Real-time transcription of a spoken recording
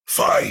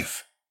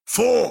5,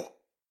 4,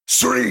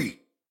 3,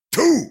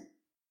 2,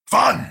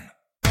 1.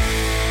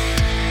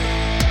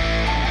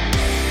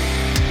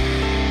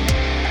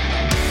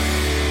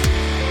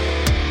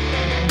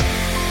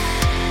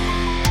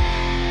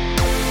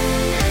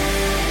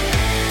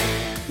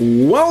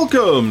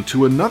 Welcome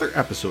to another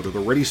episode of the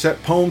Ready Set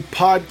Pwn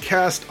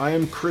podcast. I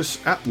am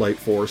Chris at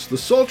Lightforce, the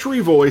sultry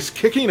voice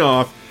kicking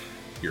off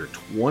your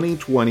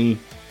 2020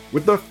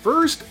 with the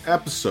first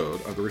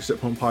episode of the Ready Set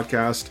Pwn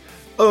podcast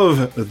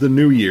of the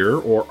new year,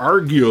 or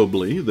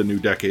arguably the new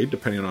decade,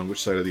 depending on which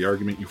side of the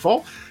argument you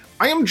fall.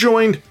 I am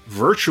joined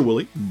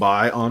virtually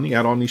by Omni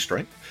at Omni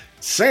Strength,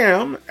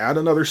 Sam at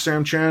another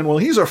Sam Chan. Well,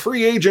 he's a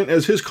free agent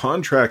as his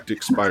contract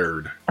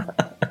expired.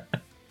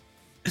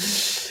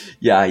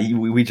 Yeah,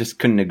 we just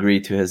couldn't agree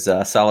to his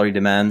salary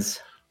demands.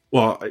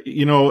 Well,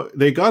 you know,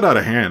 they got out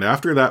of hand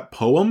after that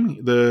poem.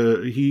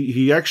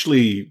 He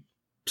actually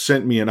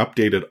sent me an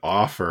updated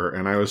offer,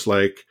 and I was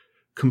like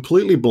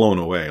completely blown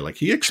away. Like,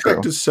 he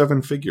expected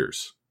 7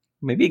 figures.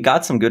 Maybe he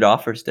got some good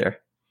offers there.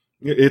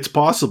 It's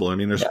possible. I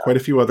mean, there's quite a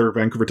few other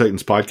Vancouver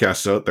Titans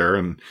podcasts out there,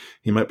 and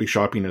he might be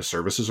shopping his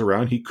services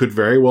around. He could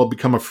very well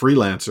become a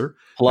freelancer.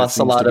 Plus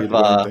a lot of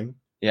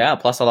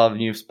plus a lot of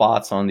new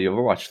spots on the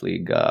Overwatch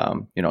League,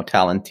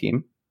 talent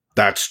team.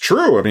 That's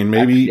true. I mean,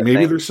 maybe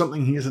there's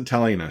something he isn't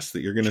telling us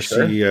that you're going to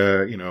see.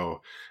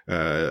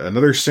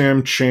 Another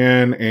Sam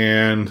Chan,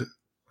 and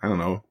I don't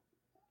know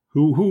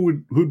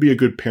who'd be a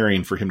good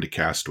pairing for him to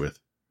cast with.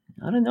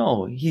 I don't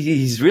know.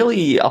 He's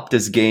really upped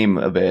his game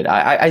a bit.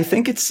 I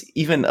think it's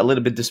even a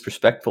little bit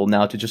disrespectful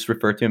now to just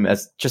refer to him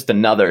as just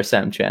another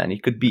Sam Chan. He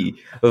could be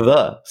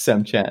the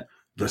Sam Chan.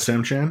 The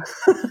Sam Chan?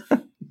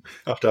 I'll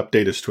have to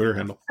update his Twitter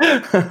handle.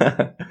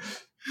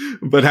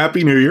 But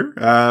Happy New Year.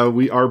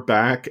 We are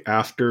back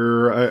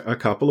after a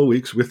couple of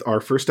weeks with our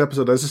first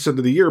episode, as I said,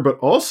 of the year, but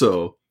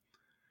also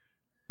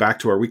back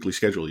to our weekly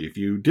schedule. If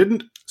you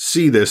didn't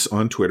see this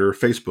on Twitter,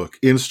 Facebook,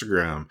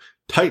 Instagram,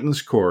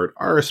 Titans Cord,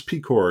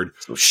 RSP Cord.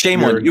 So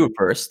shame on you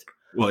first.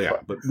 Well, yeah,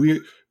 but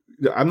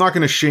I'm not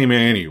going to shame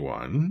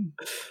anyone.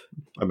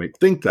 I may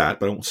think that,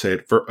 but I won't say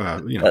it for,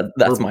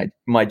 That's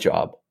my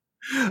job.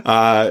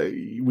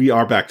 We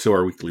are back to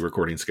our weekly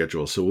recording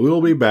schedule, so we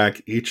will be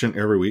back each and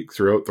every week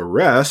throughout the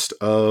rest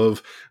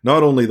of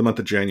not only the month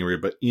of January,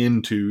 but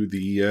into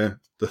the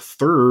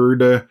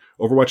third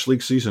Overwatch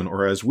League season,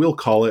 or as we'll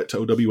call it,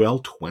 OWL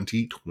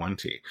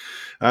 2020.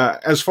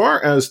 As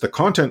far as the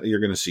content that you're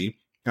going to see,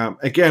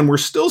 again, we're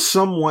still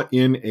somewhat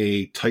in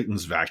a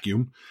Titans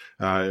vacuum.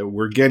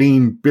 We're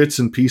getting bits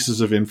and pieces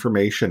of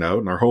information out,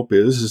 and our hope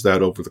is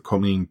that over the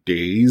coming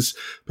days,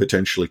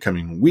 potentially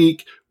coming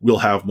week, we'll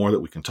have more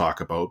that we can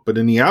talk about. But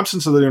in the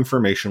absence of that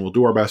information, we'll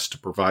do our best to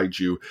provide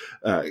you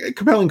a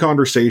compelling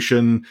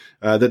conversation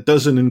that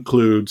doesn't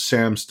include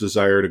Sam's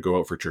desire to go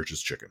out for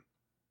Church's chicken.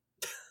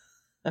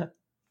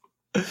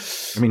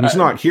 I mean, he's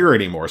not here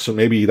anymore, so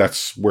maybe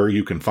that's where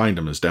you can find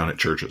him, is down at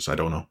Church's. I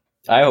don't know.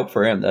 I hope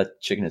for him.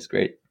 That chicken is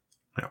great.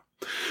 Yeah.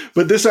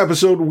 But this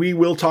episode, we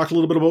will talk a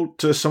little bit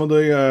about some of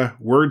the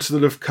words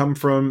that have come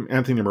from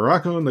Anthony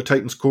Morocco in the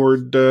Titans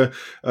Cord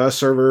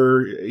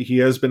server. He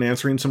has been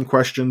answering some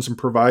questions and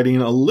providing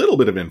a little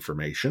bit of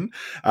information.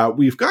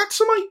 We've got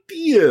some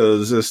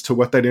ideas as to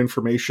what that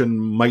information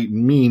might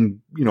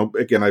mean. You know,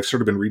 again, I've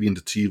sort of been reading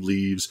the tea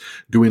leaves,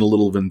 doing a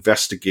little of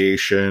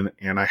investigation,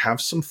 and I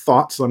have some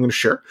thoughts that I'm going to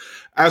share.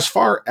 As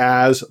far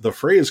as the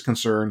fray is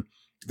concerned,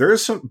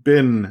 there's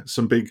been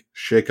some big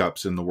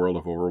shakeups in the world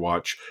of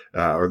Overwatch,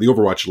 or the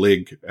Overwatch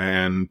League,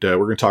 and we're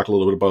going to talk a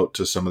little bit about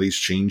some of these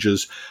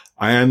changes.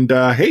 And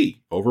hey,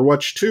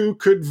 Overwatch 2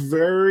 could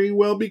very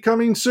well be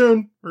coming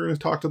soon. We're going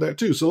to talk to that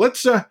too. So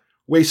let's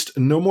waste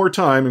no more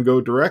time and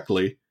go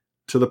directly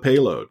to the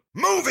payload.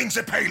 Moving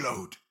the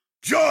payload!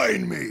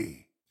 Join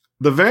me!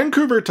 The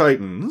Vancouver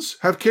Titans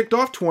have kicked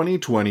off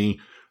 2020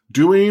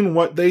 doing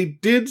what they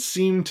did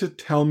seem to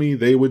tell me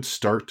they would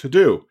start to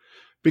do: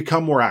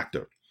 become more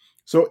active.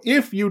 So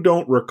if you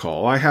don't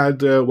recall, I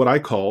had what I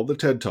call the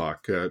TED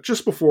Talk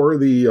just before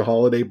the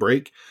holiday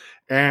break,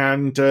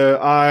 and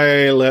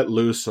I let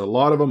loose a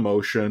lot of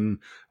emotion,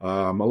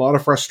 a lot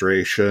of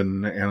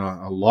frustration, and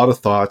a lot of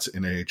thoughts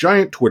in a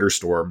giant Twitter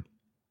storm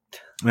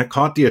that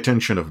caught the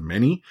attention of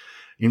many,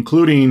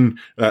 including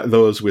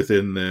those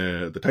within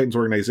the Titans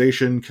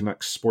organization,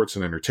 Canucks Sports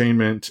and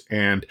Entertainment.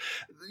 And,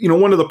 you know,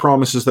 one of the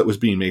promises that was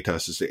being made to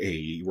us is that,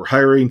 hey, we're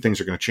hiring,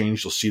 things are going to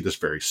change, you'll see this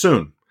very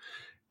soon.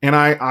 And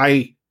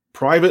I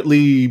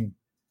privately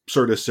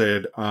sort of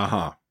said,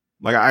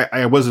 like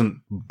I wasn't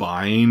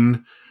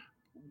buying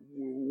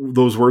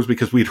those words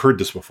because we'd heard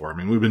this before. I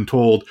mean, we've been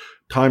told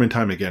time and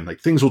time again, like,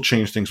 things will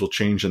change,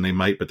 and they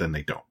might, but then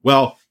they don't.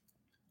 Well,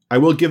 I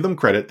will give them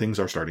credit. Things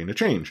are starting to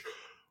change.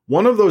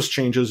 One of those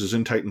changes is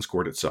in Titans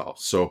Cord itself.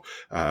 So,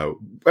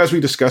 as we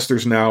discussed,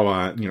 there's now,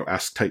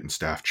 Ask Titan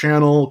staff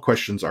channel.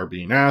 Questions are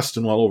being asked.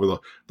 And while over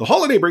the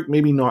holiday break,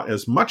 maybe not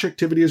as much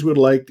activity as we would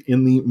like,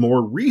 in the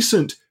more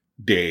recent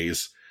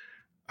days,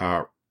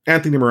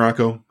 Anthony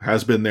Morocco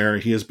has been there.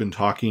 He has been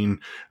talking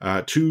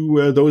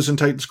to those in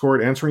Titans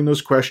Cord, answering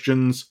those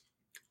questions,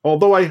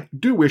 although I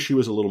do wish he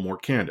was a little more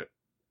candid.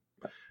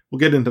 We'll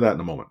get into that in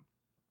a moment.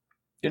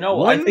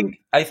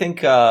 I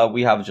think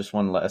we have just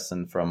one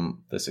lesson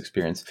from this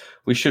experience.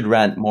 We should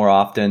rant more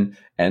often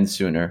and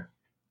sooner.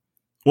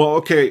 Well,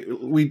 okay,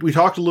 we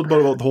talked a little bit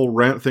about the whole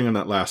rant thing in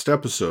that last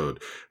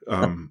episode.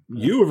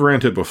 You have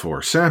ranted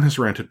before. Sam has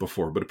ranted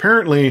before. But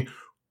apparently,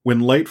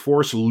 when Light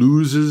Force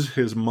loses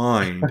his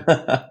mind,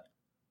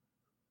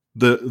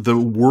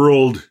 the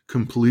world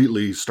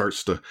completely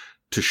starts to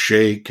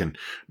shake, and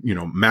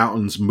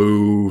mountains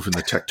move, and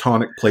the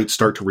tectonic plates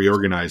start to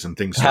reorganize, and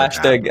things start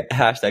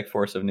hashtag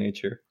force of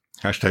nature.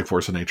 Hashtag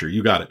force of nature.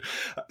 You got it.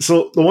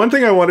 So the one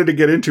thing I wanted to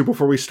get into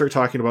before we start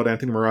talking about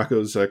Anthony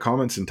Morocco's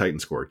comments in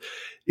Titans Court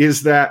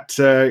is that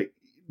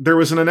there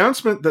was an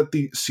announcement that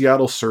the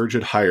Seattle Surge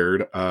had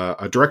hired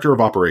a director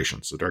of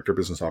operations, a director of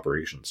business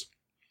operations.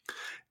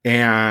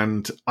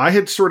 And I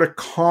had sort of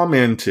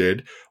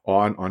commented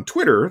on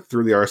Twitter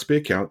through the RSP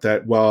account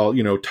that, well,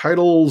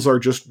 titles are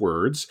just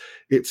words.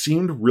 It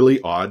seemed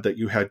really odd that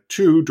you had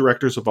two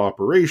directors of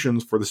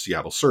operations for the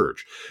Seattle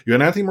Surge. You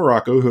had Anthony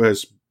Morocco, who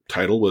has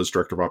title was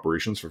Director of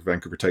Operations for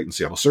Vancouver Titans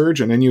Seattle Surge,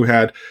 and then you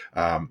had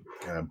I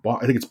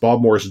think it's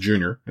Bob Morris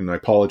Jr., and I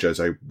apologize,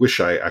 I wish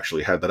I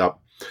actually had that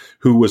up,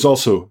 who was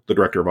also the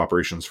Director of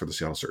Operations for the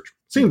Seattle Surge.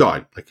 Seemed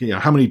odd.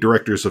 How many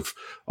directors of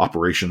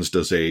operations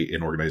does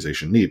an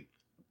organization need?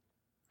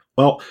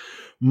 Well,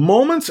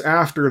 moments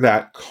after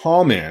that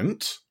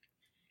comment,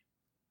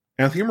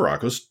 Anthony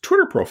Morocco's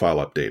Twitter profile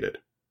updated.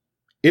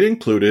 It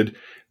included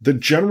the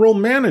general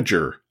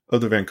manager of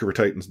the Vancouver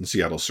Titans and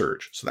Seattle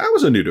Surge. So that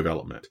was a new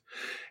development.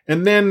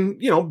 And then,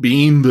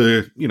 being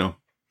the,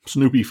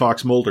 Snoopy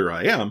Fox Mulder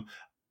I am,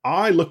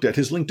 I looked at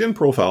his LinkedIn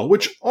profile,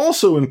 which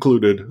also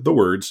included the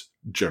words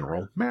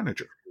general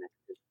manager.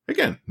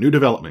 Again, new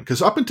development.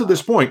 Because up until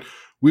this point,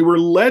 we were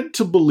led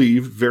to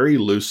believe very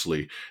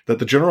loosely that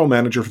the general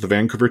manager for the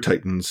Vancouver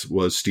Titans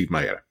was Steve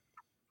Maeda.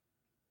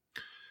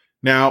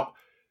 Now,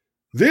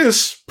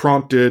 this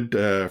prompted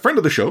a friend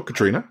of the show,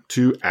 Katrina,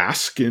 to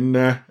ask in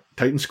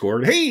Titans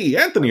Court, hey,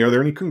 Anthony, are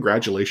there any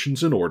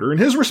congratulations in order? And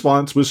his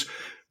response was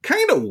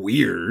kind of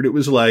weird. It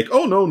was like,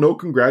 oh, no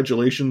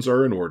congratulations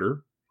are in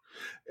order.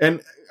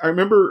 And I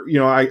remember,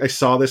 I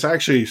saw this. I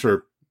actually sort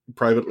of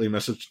privately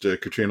messaged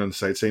Katrina on the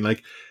site saying,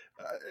 like,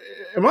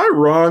 am I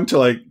wrong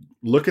to,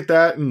 look at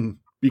that and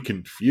be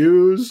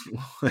confused?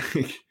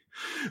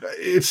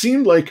 It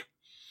seemed like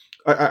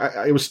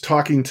I was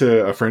talking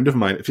to a friend of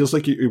mine. It feels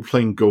like you're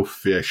playing Go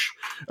Fish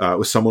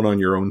with someone on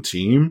your own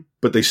team,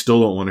 but they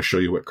still don't want to show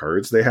you what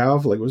cards they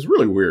have. It was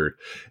really weird.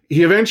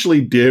 He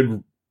eventually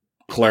did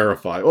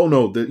clarify, oh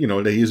no, that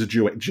he's a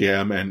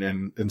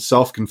GM and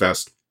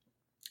self-confessed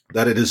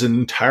that it is an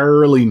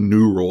entirely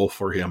new role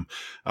for him,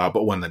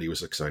 but one that he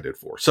was excited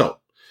for. So,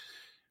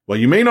 while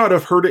you may not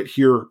have heard it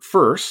here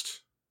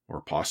first,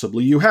 or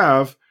possibly you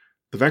have,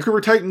 the Vancouver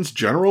Titans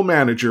general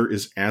manager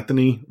is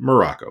Anthony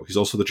Morocco. He's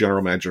also the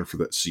general manager for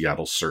the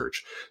Seattle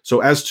Surge. So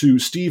as to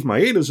Steve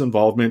Maeda's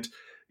involvement,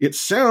 it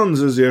sounds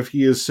as if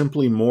he is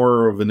simply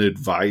more of an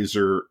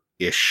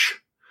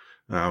advisor-ish.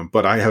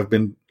 But I have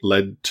been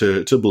led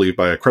to believe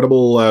by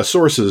credible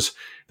sources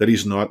that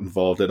he's not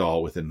involved at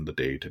all within the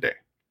day-to-day.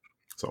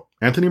 So,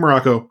 Anthony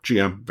Morocco,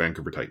 GM,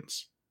 Vancouver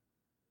Titans.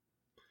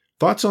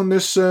 Thoughts on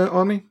this,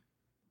 Omni?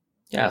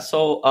 Yeah,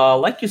 so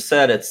like you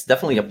said, it's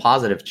definitely a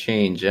positive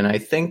change. And I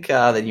think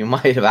that you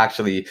might have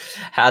actually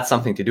had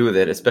something to do with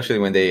it, especially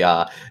when they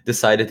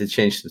decided to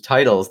change the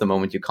titles the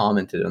moment you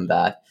commented on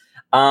that.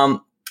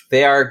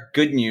 They are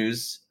good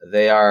news.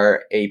 They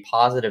are a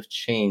positive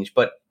change.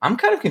 But I'm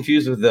kind of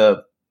confused with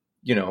the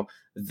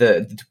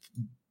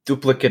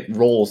duplicate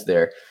roles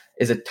there.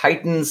 Is it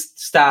Titans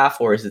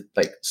staff, or is it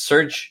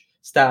Surge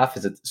staff?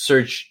 Is it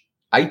Surge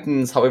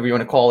Titans, however you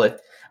want to call it?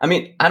 I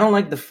mean, I don't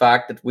like the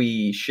fact that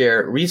we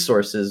share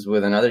resources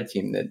with another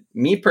team. That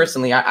me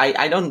personally,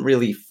 I don't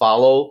really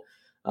follow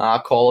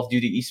Call of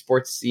Duty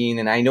esports scene,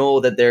 and I know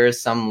that there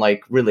is some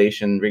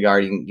relation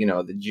regarding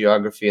the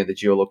geography and the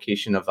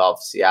geolocation of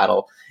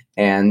Seattle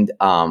and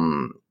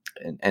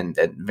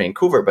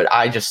Vancouver, but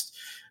I just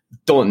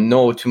don't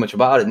know too much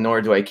about it, nor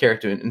do I care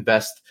to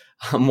invest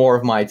more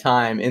of my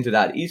time into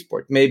that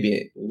esport.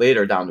 Maybe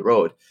later down the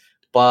road,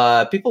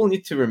 but people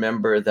need to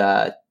remember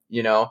that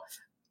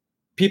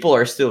people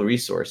are still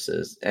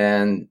resources.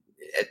 And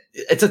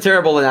it's a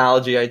terrible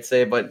analogy, I'd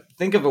say, but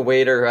think of a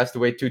waiter who has to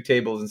wait 2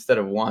 tables instead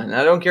of 1. And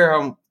I don't care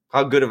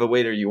how good of a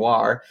waiter you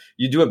are,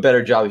 you do a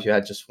better job if you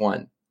had just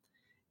 1.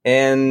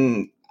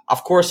 And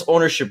of course,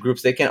 ownership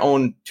groups, they can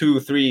own 2,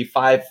 3,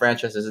 5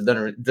 franchises.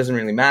 It doesn't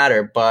really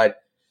matter. But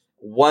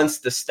once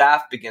the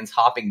staff begins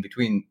hopping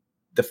between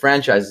the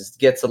franchises, it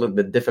gets a little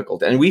bit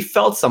difficult. And we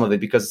felt some of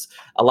it because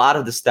a lot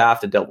of the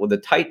staff that dealt with the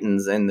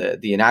Titans in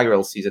the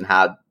inaugural season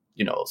had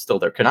still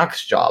their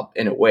Canucks job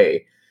in a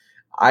way.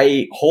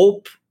 I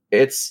hope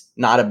it's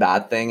not a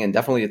bad thing, and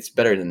definitely it's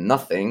better than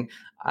nothing.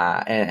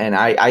 And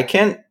I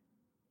can't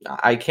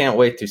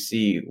wait to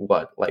see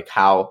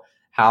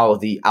how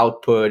the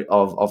output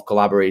of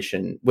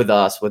collaboration with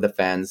us, with the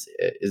fans,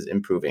 is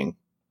improving.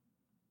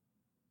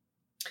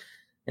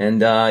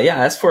 And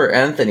as for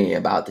Anthony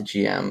about the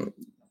GM,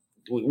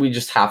 we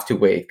just have to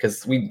wait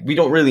because we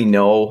don't really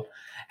know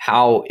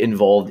how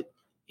involved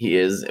he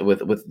is with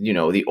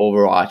the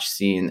Overwatch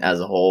scene as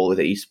a whole, with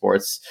the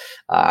esports.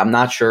 I'm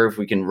not sure if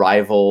we can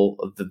rival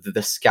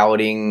the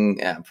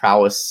scouting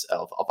prowess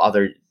of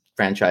other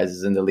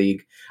franchises in the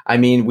league. I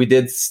mean, we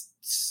did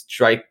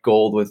strike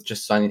gold with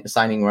just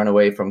signing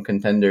Runaway from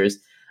Contenders,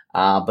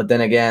 but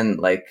then again,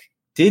 like,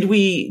 did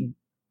we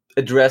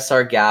address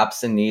our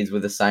gaps and needs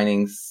with the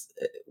signings?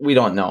 We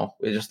don't know.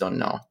 We just don't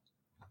know.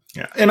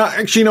 Yeah, and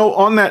actually,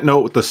 on that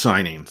note with the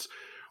signings,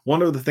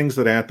 one of the things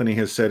that Anthony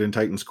has said in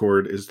Titans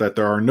Court is that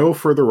there are no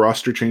further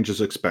roster changes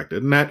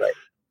expected. And that,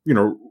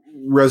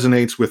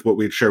 resonates with what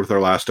we'd shared with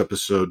our last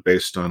episode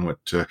based on what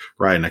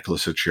Ryan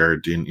Nicholas had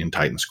shared in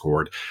Titans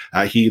Court.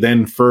 He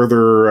then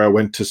further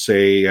went to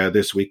say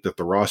this week that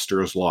the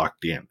roster is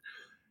locked in.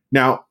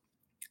 Now,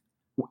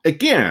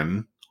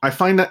 again, I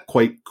find that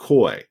quite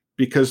coy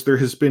because there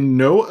has been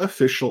no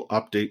official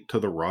update to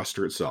the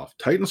roster itself.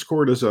 Titans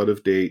Court is out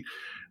of date.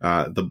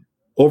 The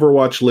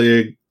Overwatch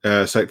League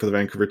site for the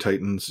Vancouver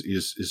Titans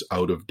is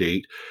out of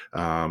date.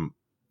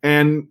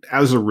 And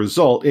as a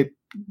result, it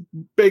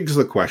begs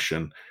the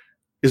question,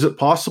 is it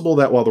possible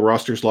that while the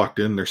roster's locked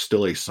in, there's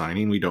still a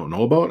signing we don't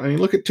know about? I mean,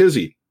 look at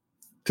Tizzy.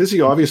 Tizzy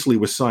obviously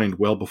was signed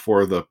well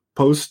before the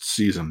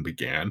postseason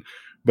began,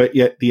 but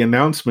yet the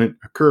announcement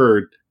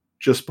occurred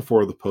just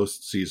before the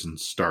postseason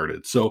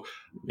started. So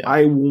yeah.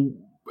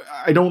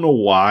 I don't know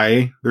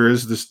why there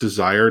is this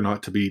desire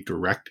not to be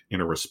direct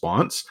in a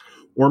response,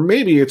 or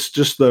maybe it's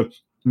just the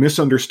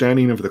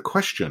misunderstanding of the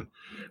question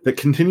that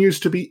continues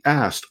to be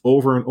asked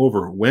over and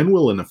over. When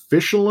will an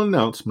official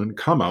announcement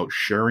come out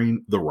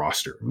sharing the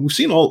roster? And we've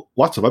seen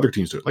lots of other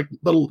teams do it. Like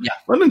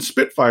London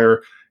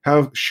Spitfire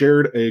have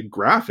shared a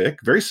graphic,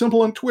 very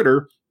simple on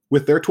Twitter,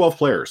 with their 12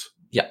 players.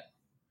 Yeah.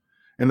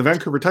 And the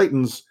Vancouver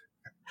Titans,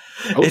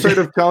 outside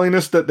of telling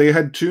us that they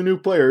had 2 new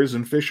players,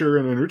 and Fisher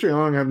and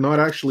Ruchayong, have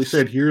not actually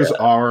said, here's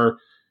our,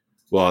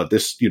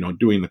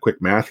 doing the quick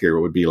math here,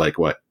 it would be like,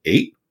 what,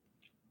 8?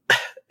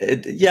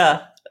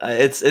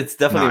 It's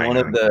definitely one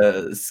of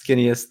the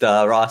skinniest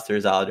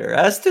rosters out there.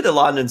 As to the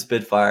London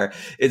Spitfire,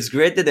 it's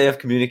great that they have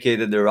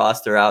communicated their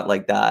roster out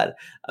like that.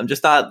 I'm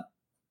just not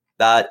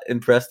that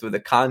impressed with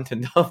the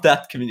content of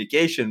that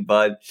communication,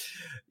 but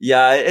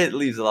yeah, it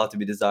leaves a lot to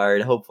be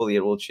desired. Hopefully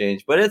it will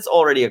change, but it's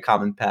already a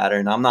common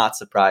pattern. I'm not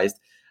surprised.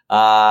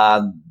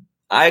 I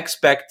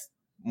expect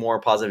more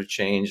positive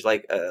change,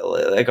 like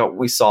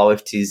we saw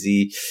with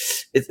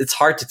TZ. It's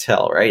hard to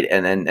tell, right?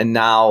 And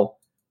now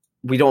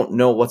we don't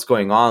know what's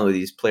going on with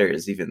these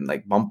players. Even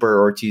like Bumper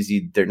or TZ,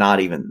 they're not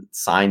even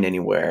signed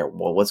anywhere.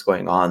 Well, what's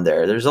going on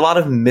there? There's a lot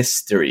of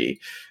mystery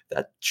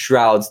that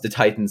shrouds the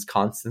Titans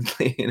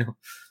constantly,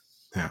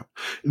 Yeah.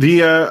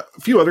 The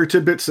few other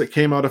tidbits that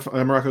came out of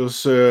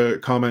Morocco's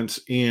comments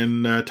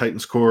in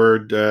Titans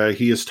Court,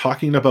 he is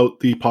talking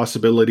about the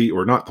possibility,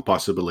 or not the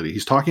possibility,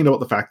 he's talking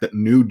about the fact that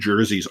new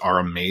jerseys are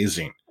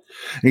amazing.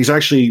 And he's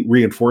actually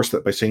reinforced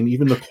that by saying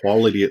even the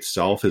quality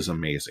itself is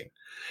amazing.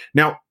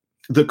 Now,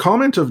 the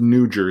comment of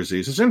new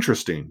jerseys is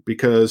interesting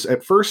because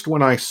at first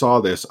when I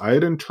saw this, I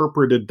had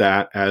interpreted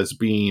that as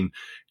being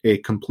a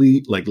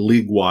complete, like,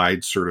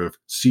 league-wide sort of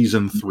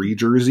season 3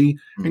 jersey.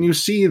 Mm-hmm. And you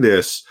see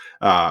this,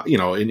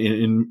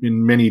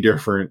 in many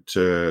different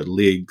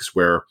leagues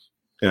where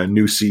a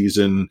new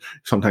season,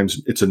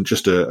 sometimes it's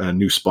just a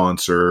new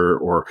sponsor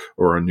or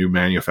a new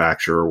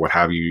manufacturer or what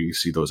have you. You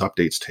see those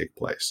updates take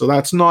place. So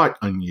that's not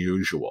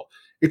unusual.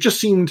 It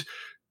just seemed,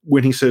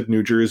 when he said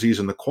New Jerseys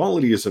and the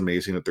quality is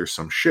amazing, that there's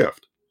some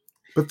shift.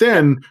 But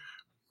then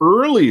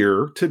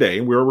earlier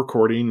today, we were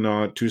recording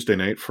Tuesday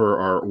night for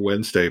our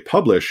Wednesday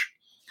publish.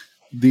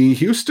 The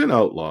Houston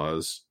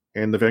Outlaws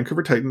and the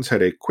Vancouver Titans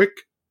had a quick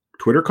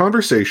Twitter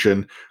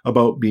conversation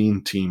about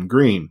being Team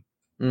Green.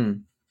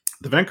 Mm.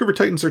 The Vancouver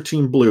Titans are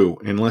Team Blue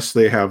unless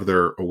they have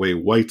their away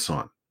whites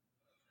on.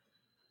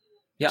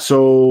 Yeah.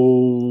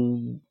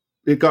 So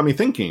it got me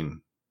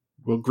thinking,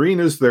 well, green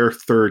is their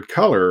third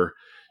color.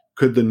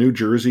 Could the new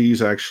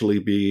jerseys actually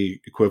be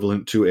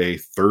equivalent to a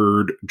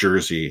third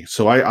jersey?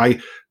 So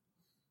I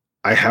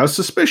have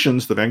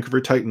suspicions the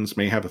Vancouver Titans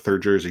may have a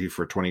third jersey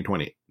for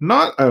 2020.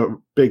 Not a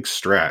big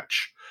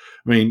stretch.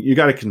 I mean, you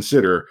got to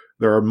consider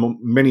there are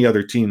many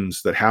other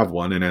teams that have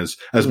one. And as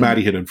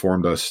Maddie had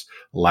informed us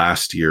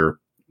last year,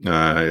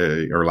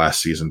 or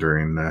last season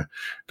during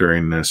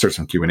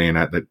some Q&A and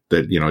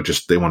that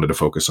just they wanted to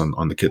focus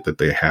on the kit that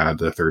they had.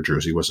 The third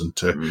jersey wasn't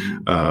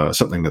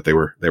something that they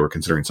were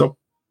considering. So,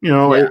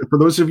 for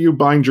those of you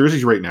buying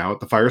jerseys right now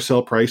at the fire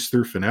sale price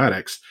through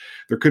Fanatics,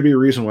 there could be a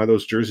reason why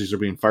those jerseys are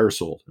being fire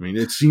sold. I mean,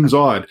 it seems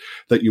odd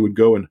that you would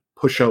go and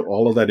push out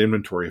all of that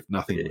inventory if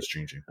nothing was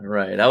changing.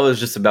 Right. I was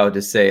just about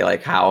to say,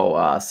 like,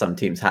 how some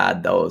teams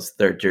had those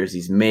third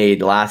jerseys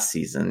made last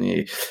season.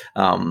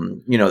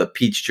 The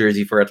peach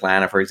jersey for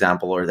Atlanta, for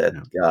example, or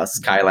the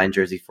Skyline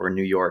jersey for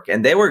New York,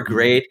 and they were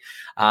great.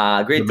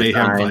 Great the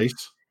design. Mayhem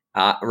Vice.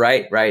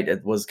 Right.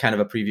 It was kind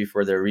of a preview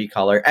for their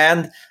recolor.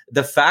 And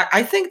the fact,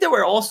 I think they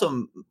were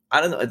also,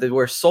 they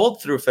were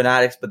sold through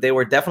Fanatics, but they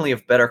were definitely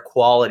of better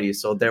quality.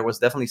 So there was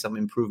definitely some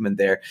improvement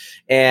there.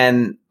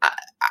 And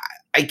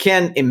I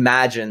can't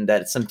imagine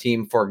that some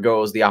team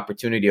forgoes the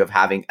opportunity of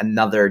having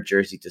another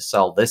jersey to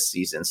sell this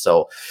season.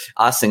 So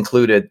us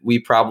included, we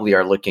probably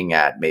are looking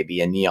at maybe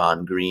a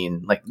neon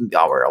green, like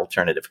our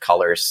alternative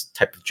colors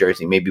type of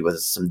jersey, maybe with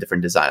some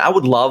different design. I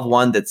would love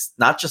one that's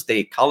not just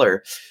a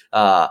color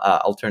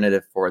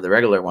alternative for the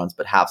regular ones,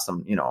 but have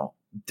some,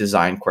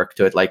 design quirk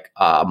to it, like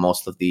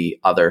most of the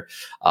other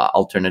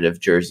alternative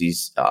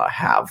jerseys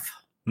have.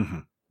 Mm-hmm.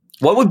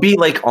 What would be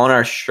like on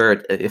our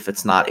shirt if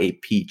it's not a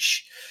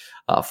peach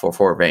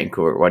for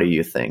Vancouver? What do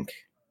you think?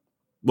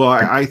 Well,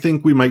 I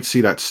think we might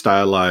see that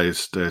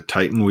stylized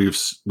Titan we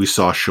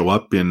saw show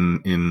up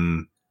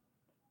in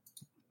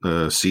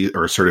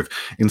or sort of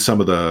in some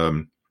of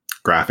the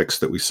graphics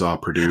that we saw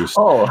produced.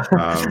 Oh,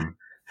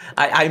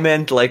 I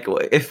meant like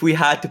if we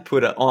had to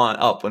put it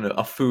up on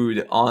a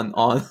food on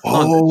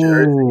the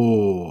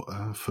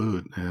jersey.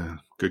 Food. Yeah,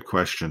 good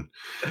question.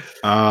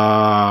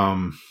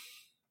 Japa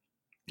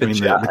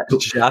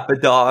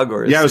dog,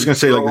 or I was going to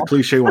say like the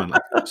cliche one,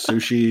 like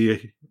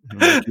sushi,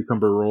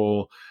 cucumber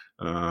roll,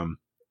 a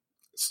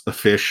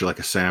fish like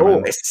a salmon.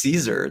 Oh, a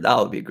Caesar, that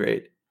would be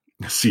great.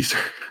 Caesar.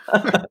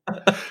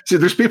 See,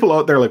 there's people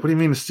out there like, what do you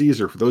mean a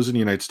Caesar? For those in the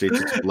United States,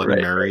 it's a Bloody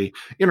Mary. Right.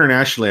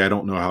 Internationally, I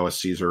don't know how a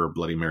Caesar or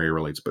Bloody Mary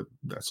relates, but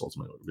that's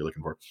ultimately what we're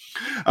looking for.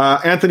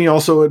 Anthony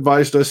also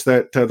advised us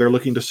that they're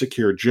looking to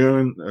secure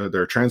June,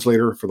 their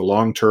translator, for the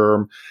long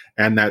term,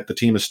 and that the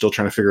team is still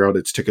trying to figure out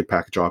its ticket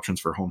package options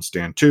for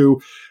Homestand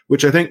 2,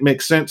 which I think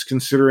makes sense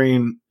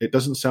considering it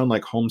doesn't sound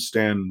like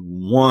Homestand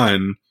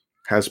 1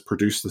 has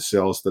produced the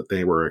sales that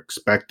they were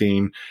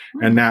expecting.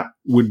 And that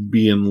would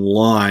be in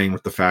line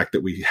with the fact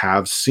that we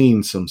have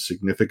seen some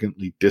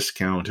significantly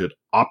discounted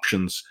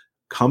options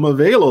come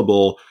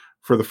available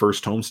for the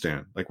first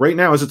homestand. Like right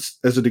now, as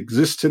it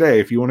exists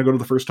today, if you want to go to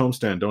the first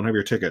homestand, don't have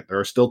your ticket, there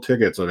are still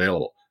tickets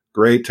available.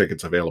 Great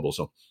tickets available.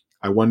 So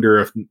I wonder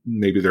if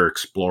maybe they're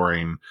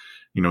exploring,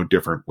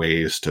 different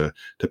ways to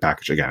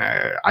package. Again,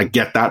 I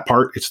get that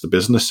part. It's the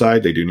business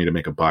side. They do need to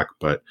make a buck,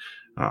 but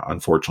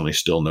unfortunately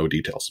still no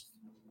details.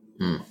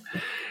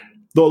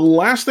 The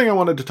last thing I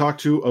wanted to talk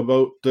to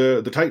about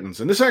the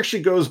Titans, and this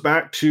actually goes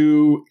back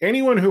to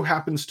anyone who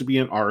happens to be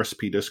in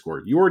RSP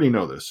Discord. You already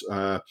know this,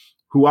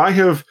 who I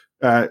have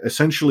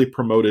essentially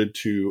promoted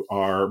to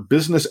our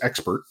business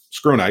expert,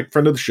 Skronite,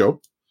 friend of the show,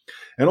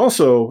 and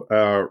also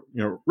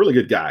really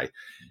good guy.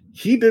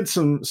 He did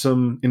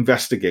some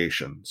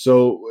investigation.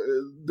 So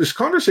this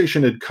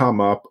conversation had come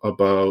up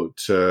about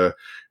the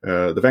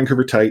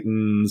Vancouver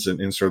Titans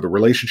and sort of the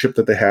relationship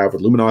that they have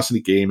with Luminosity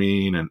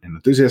Gaming and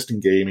Enthusiast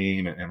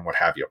Gaming and what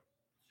have you.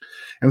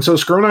 And so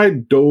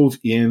Skronite dove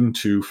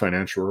into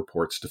financial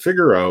reports to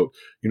figure out,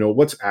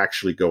 what's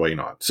actually going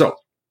on. So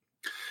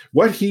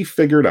what he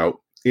figured out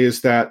is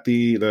that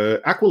the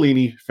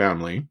Aquilini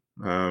family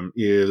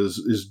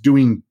is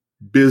doing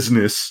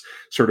business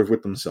sort of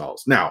with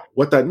themselves. Now,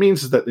 what that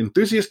means is that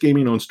Enthusiast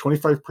Gaming owns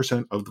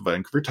 25% of the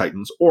Vancouver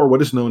Titans, or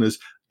what is known as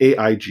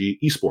AIG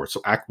Esports. So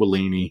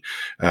Aquilini,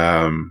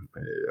 I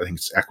think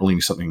it's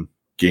Aquilini something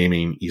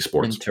gaming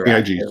esports.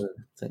 AIG,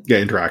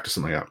 Interactive,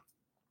 something like that.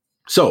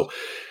 So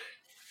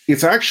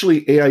it's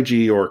actually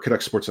AIG or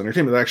Quebec Sports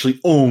Entertainment that actually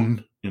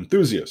own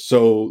Enthusiast.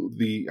 So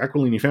the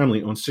Aquilini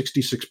family owns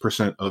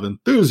 66% of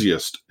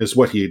Enthusiast, is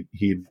what he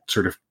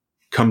sort of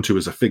come to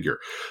as a figure.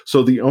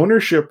 So the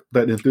ownership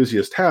that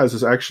Enthusiast has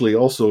is actually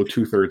also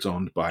 2/3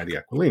 owned by the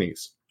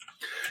Aquilinis.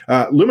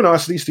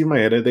 Luminosity, Steve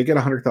Maeda, they get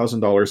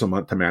 $100,000 a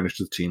month to manage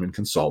the team and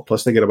consult,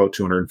 plus they get about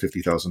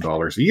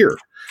 $250,000 a year.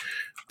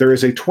 There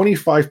is a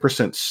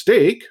 25%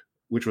 stake,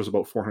 which was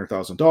about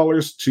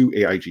 $400,000, to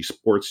AIG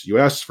Sports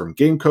US from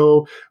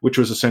Gameco, which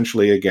was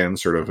essentially, again,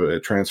 sort of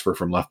a transfer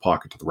from left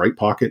pocket to the right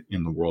pocket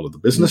in the world of the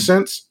business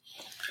sense.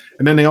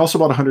 And then they also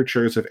bought 100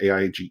 shares of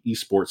AIG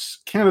Esports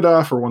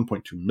Canada for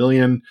 $1.2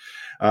 million.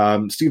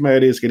 Steve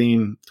Maeda is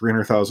getting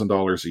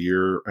 $300,000 a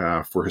year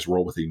for his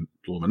role within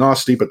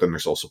Luminosity, but then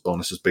there's also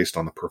bonuses based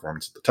on the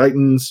performance of the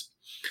Titans.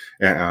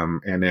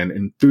 And then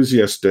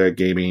Enthusiast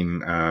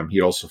Gaming,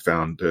 he also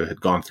found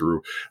had gone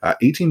through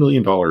 $18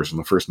 million in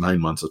the first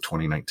 9 months of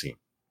 2019.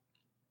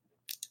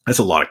 That's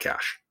a lot of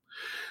cash.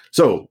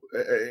 So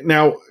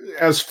now,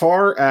 as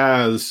far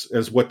as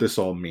what this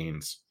all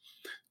means,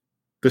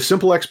 the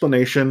simple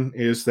explanation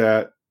is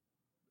that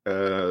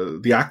the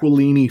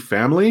Aquilini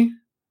family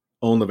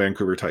own the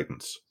Vancouver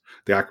Titans.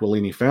 The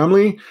Aquilini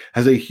family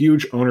has a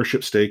huge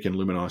ownership stake in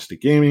Luminosity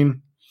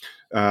Gaming,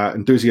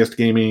 Enthusiast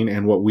Gaming,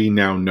 and what we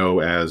now know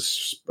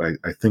as, I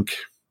think,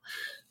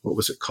 what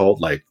was it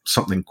called? Like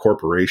something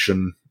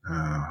corporation.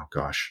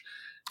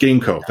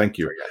 Gameco. Thank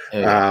you.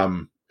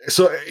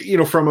 So,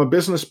 from a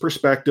business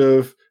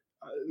perspective,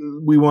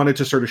 we wanted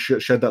to sort of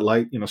shed that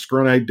light.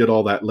 Skronite did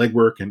all that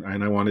legwork, and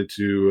I wanted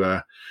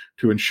to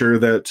ensure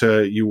that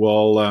you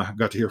all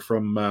got to hear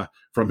from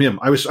him.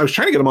 I was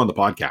trying to get him on the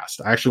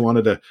podcast. I actually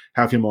wanted to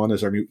have him on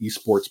as our new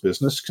esports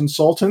business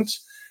consultant,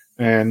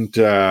 and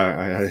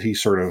he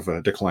sort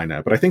of declined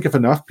that. But I think if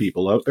enough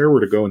people out there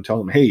were to go and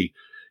tell him, hey,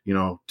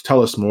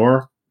 tell us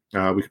more,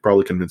 we could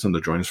probably convince him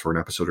to join us for an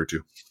episode or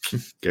two,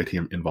 get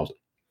him involved.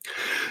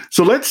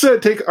 So let's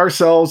take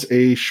ourselves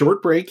a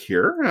short break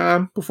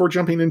here before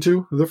jumping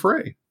into the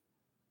fray.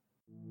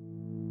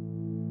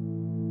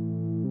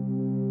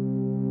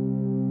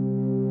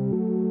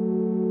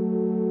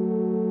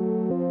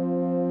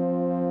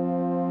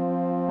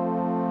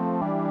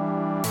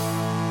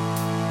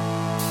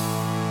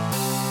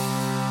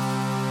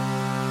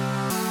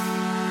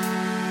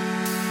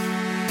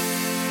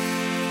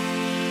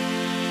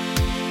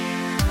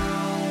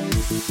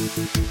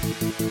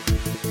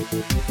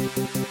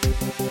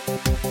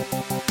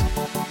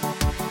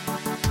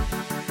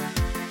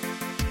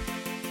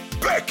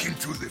 Back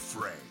into the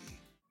fray.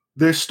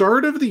 The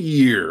start of the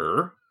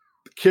year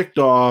kicked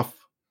off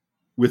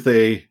with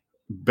a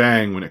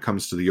bang when it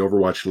comes to the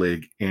Overwatch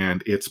League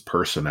and its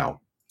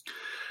personnel.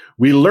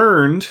 We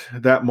learned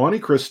that Monte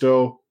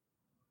Cristo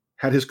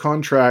had his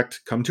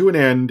contract come to an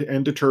end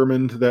and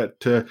determined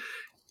that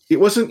it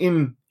wasn't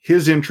in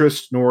his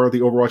interest nor the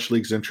Overwatch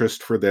League's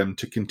interest for them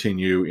to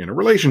continue in a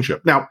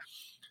relationship. Now,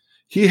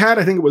 he had,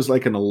 I think it was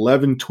like an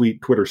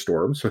 11-tweet Twitter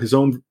storm, so his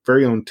own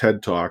very own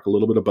TED Talk, a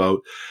little bit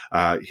about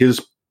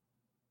his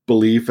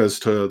belief as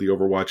to the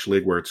Overwatch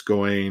League, where it's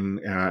going,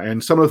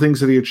 and some of the things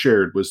that he had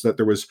shared was that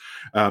there was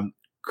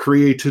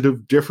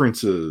creative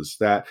differences,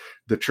 that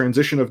the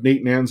transition of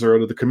Nate Nanzer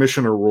out of the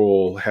commissioner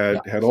role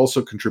had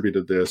also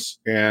contributed this,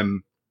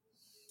 and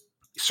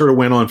sort of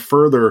went on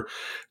further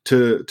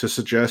to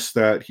suggest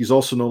that he's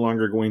also no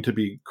longer going to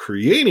be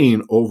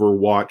creating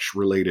Overwatch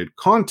related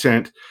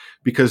content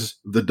because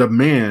the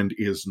demand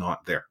is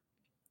not there.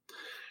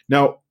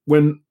 Now,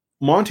 when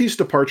Monty's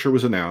departure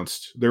was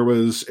announced, there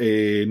was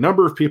a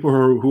number of people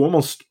who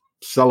almost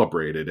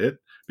celebrated it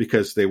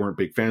because they weren't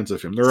big fans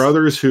of him. There are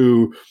others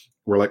who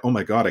were like, oh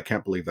my God, I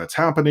can't believe that's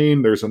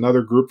happening. There's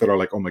another group that are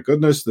like, oh my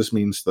goodness, this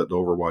means that the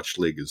Overwatch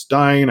League is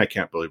dying. I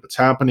can't believe it's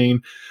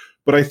happening.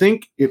 But I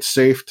think it's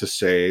safe to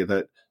say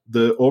that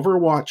the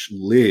Overwatch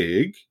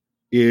League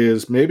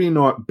is maybe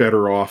not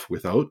better off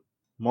without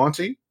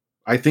Monty.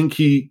 I think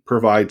he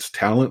provides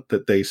talent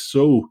that they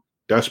so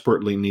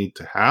desperately need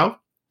to have.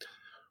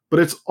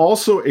 But it's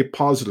also a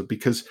positive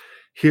because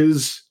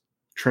his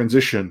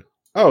transition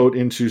out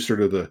into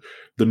sort of the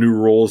new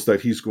roles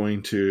that he's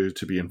going to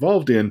be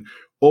involved in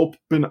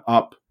open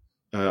up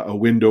a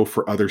window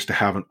for others to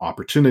have an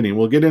opportunity. And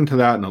we'll get into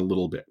that in a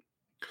little bit.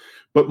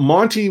 But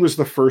Monty was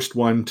the first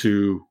one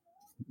to,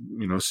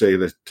 say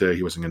that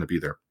he wasn't going to be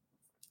there.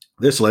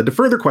 This led to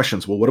further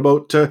questions. Well, what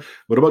about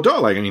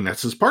Doa? Like, I mean,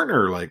 that's his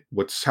partner. Like,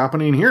 what's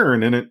happening here?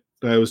 And then it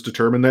was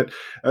determined that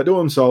Doa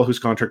himself, whose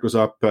contract was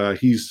up,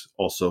 he's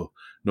also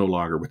no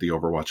longer with the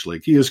Overwatch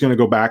League. He is going to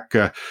go back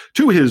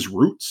to his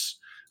roots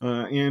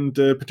and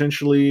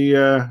potentially,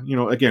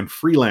 again,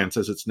 freelance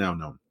as it's now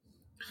known.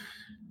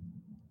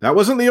 That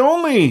wasn't the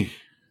only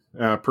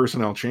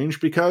personnel change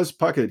because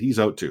Puckett, he's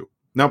out too.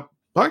 Now,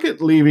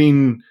 Puckett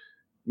leaving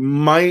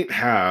might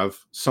have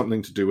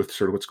something to do with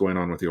sort of what's going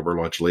on with the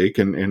Overwatch League.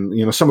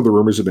 And some of the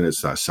rumors have been it's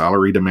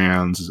salary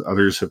demands.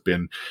 Others have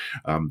been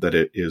that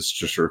it is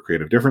just sort of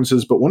creative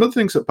differences. But one of the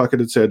things that Puckett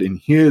had said in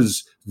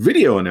his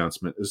video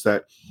announcement is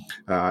that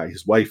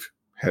his wife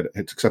had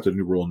accepted a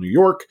new role in New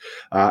York,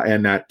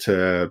 and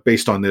that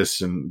based on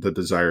this and the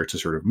desire to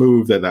sort of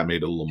move, that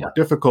made it a little more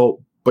difficult.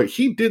 But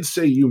he did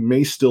say you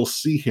may still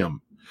see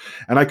him.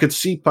 And I could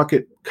see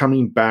Puckett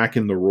coming back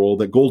in the role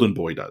that Golden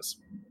Boy does.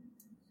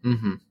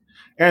 Mm-hmm.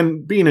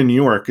 And being in New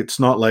York,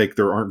 it's not like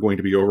there aren't going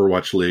to be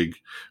Overwatch League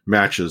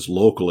matches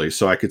locally,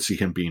 so I could see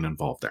him being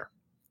involved there.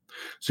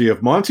 So you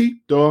have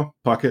Monty, Doa,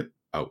 Puckett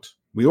out.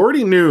 We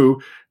already knew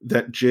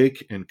that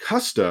Jake and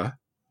Custa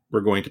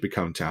were going to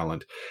become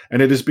talent,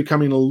 and it is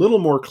becoming a little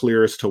more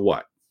clear as to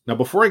what. Now,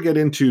 before I get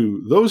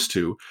into those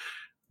two,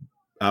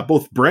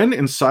 both Bren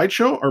and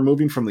Sideshow are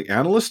moving from the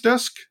analyst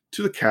desk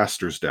to the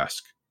caster's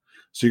desk.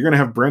 So you're going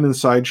to have Bren and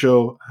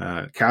Sideshow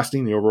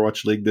casting the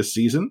Overwatch League this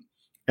season.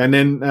 And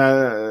then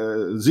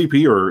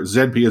ZP, or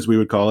ZP as we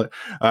would call it,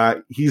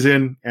 he's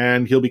in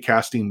and he'll be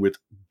casting with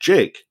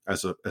Jake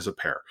as a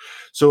pair.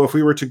 So if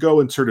we were to go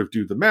and sort of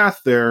do the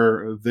math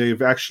there,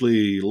 they've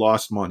actually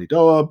lost Monty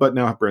Doa, but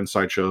now have Bren,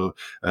 Sideshow,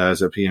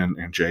 ZP,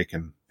 and Jake,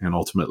 and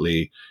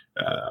ultimately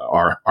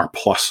are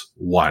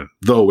 +1.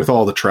 Though with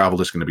all the travel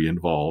that's going to be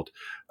involved,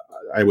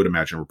 I would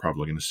imagine we're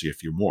probably going to see a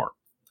few more.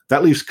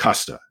 That leaves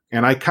Custa.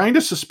 And I kind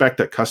of suspect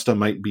that Custa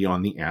might be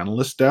on the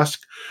analyst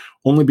desk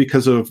only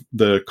because of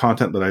the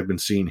content that I've been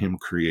seeing him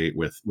create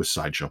with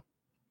Sideshow.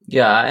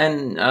 Yeah,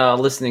 and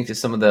listening to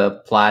some of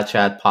the Plaid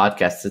Chat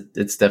podcasts,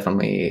 it's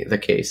definitely the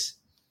case.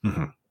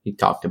 Mm-hmm. He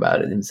talked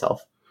about it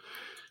himself.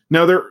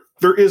 Now,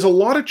 there is a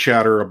lot of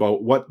chatter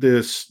about what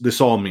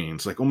this all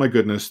means. Like, oh my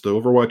goodness, the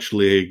Overwatch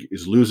League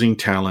is losing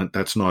talent.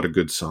 That's not a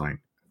good sign.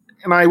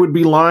 And I would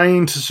be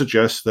lying to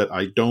suggest that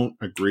I don't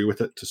agree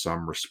with it to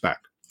some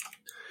respect.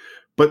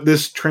 But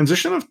this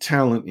transition of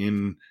talent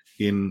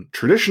in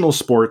traditional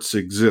sports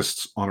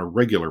exists on a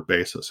regular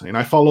basis. And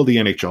I follow the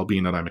NHL,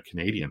 being that I'm a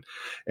Canadian.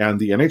 And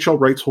the NHL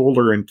rights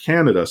holder in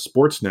Canada,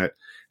 Sportsnet,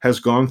 has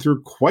gone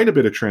through quite a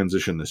bit of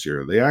transition this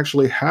year. They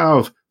actually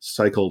have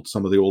cycled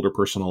some of the older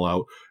personnel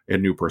out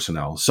and new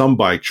personnel, some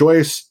by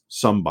choice,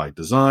 some by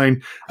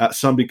design,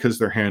 some because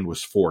their hand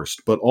was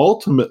forced. But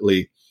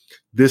ultimately,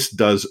 this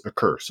does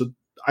occur. So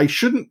I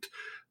shouldn't,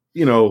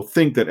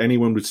 think that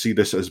anyone would see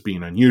this as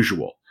being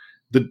unusual.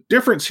 The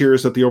difference here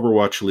is that the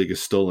Overwatch League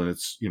is still in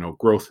its,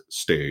 growth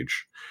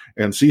stage.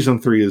 And season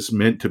 3 is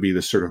meant to be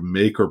this sort of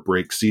make or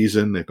break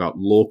season. They've got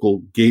local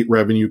gate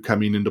revenue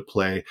coming into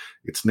play.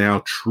 It's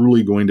now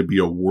truly going to be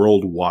a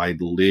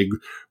worldwide league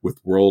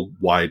with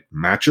worldwide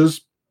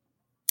matches.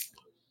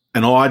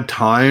 An odd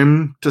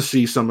time to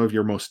see some of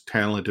your most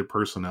talented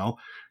personnel,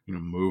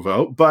 move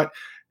out. But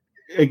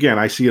again,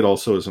 I see it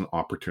also as an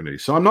opportunity.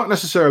 So I'm not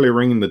necessarily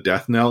ringing the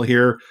death knell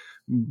here,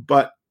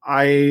 but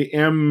I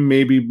am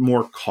maybe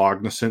more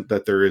cognizant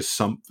that there is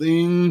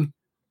something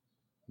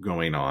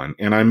going on.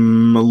 And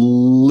I'm a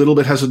little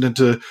bit hesitant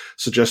to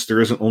suggest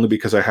there isn't, only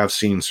because I have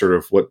seen sort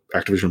of what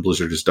Activision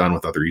Blizzard has done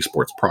with other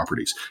esports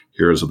properties,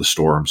 Heroes of the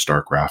Storm,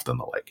 StarCraft, and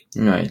the like.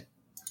 Right.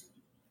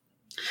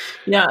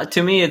 Yeah,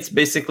 to me, it's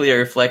basically a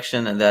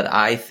reflection that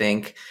I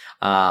think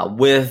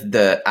with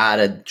the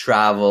added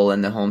travel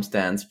and the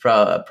homestands,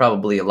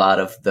 probably a lot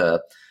of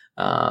the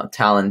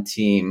talent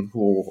team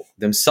who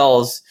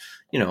themselves,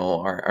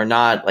 are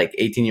not like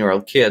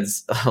 18-year-old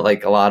kids,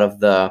 like a lot of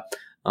the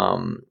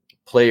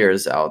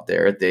players out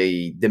there.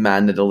 They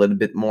demanded a little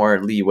bit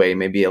more leeway,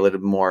 maybe a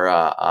little more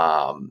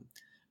of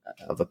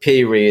a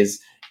pay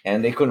raise,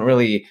 and they couldn't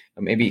really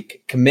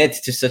maybe commit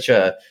to such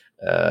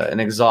an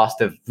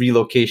exhaustive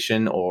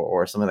relocation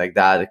or something like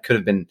that. It could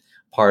have been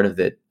part of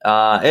it.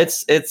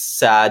 It's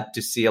sad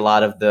to see a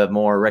lot of the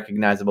more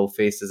recognizable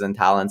faces and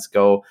talents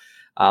go,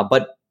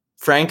 but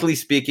frankly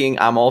speaking,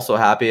 I'm also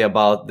happy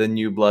about the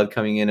new blood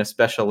coming in,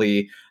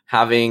 especially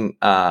having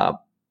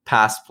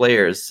past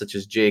players such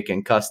as Jake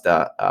and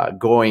Custa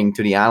going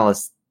to the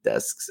analyst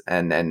desks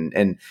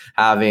and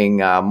having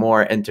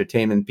more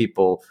entertainment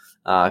people,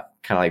 kind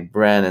of like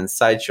Bren and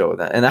Sideshow.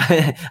 And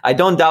I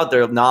don't doubt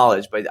their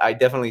knowledge, but I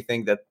definitely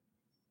think that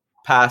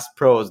past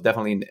pros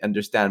definitely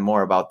understand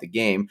more about the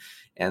game.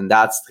 And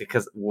that's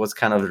was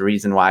kind of the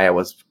reason why I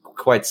was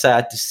quite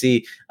sad to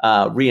see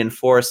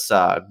Reinforce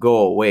go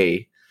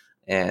away.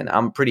 And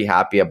I'm pretty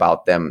happy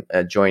about them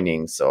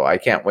joining. So I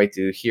can't wait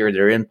to hear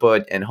their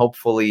input. And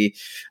hopefully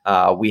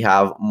we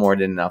have more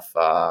than enough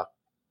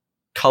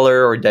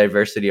color or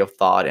diversity of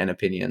thought and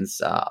opinions,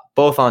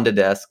 both on the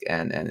desk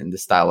and in the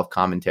style of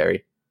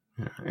commentary.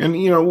 And,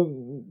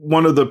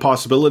 one of the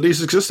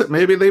possibilities exists that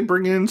maybe they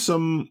bring in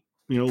some,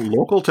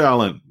 local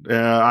talent.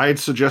 I had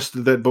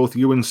suggested that both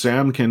you and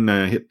Sam can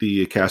hit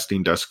the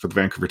casting desk for the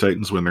Vancouver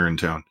Titans when they're in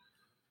town.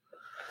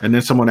 And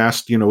then someone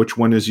asked, which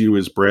one is you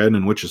as Bren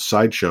and which is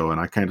Sideshow,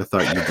 and I kind of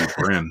thought you'd be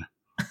Bren.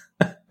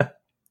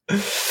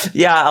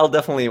 Yeah, I'll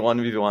definitely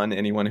 1v1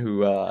 anyone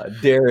who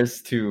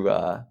dares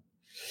to.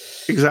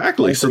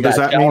 Exactly. So does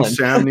that mean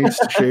Sam needs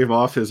to shave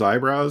off his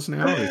eyebrows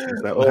now?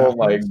 Is that what happens?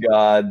 My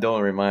God!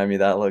 Don't remind me.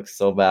 That looks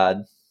so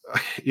bad.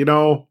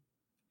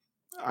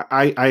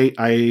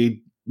 I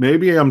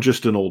maybe I'm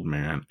just an old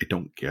man. I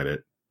don't get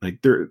it.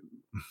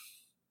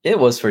 It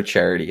was for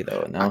charity,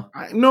 though. No,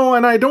 no,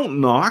 and I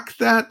don't knock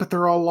that, but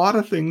there are a lot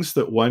of things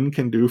that one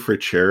can do for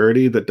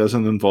charity that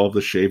doesn't involve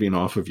the shaving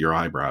off of your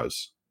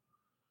eyebrows.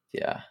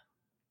 Yeah,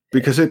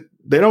 because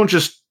they don't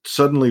just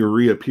suddenly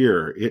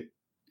reappear.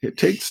 It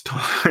takes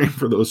time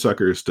for those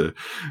suckers to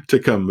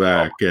come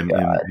back and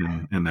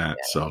that. Yeah.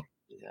 So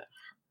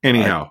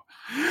anyhow,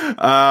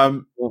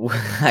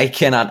 I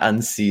cannot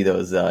unsee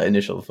those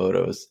initial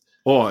photos.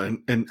 Oh,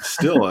 and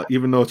still,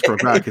 even though it's grown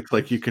back, it's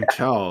like you can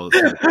tell.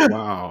 It's like,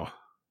 wow.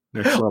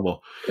 Next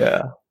level.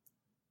 Yeah.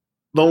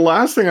 The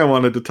last thing I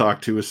wanted to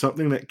talk to is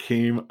something that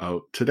came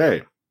out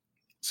today.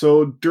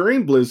 So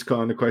during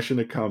BlizzCon, the question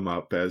had come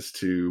up as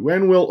to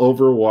when will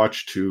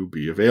Overwatch 2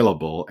 be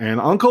available? And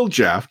Uncle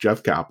Jeff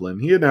Kaplan,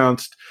 he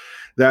announced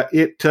that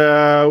it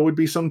would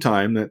be some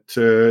time, that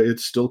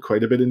it's still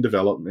quite a bit in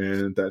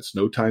development, that's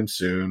no time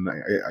soon.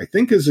 I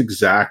think his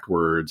exact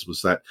words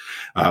was that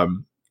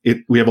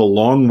we have a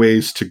long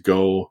ways to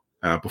go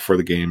before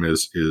the game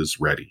is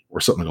ready, or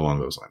something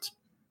along those lines.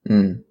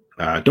 Mm.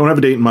 Don't have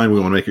a date in mind. We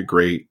want to make it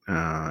great,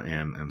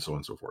 and so on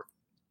and so forth.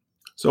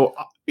 So,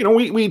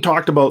 we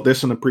talked about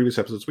this in the previous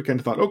episodes. We kind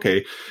of thought,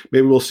 okay,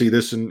 maybe we'll see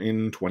this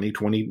in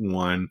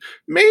 2021,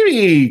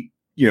 maybe,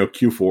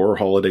 Q4 or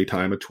holiday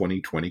time of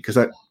 2020, because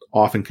that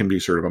often can be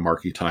sort of a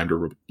marquee time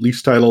to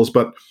release titles,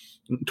 but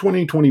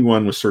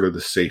 2021 was sort of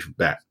the safe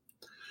bet.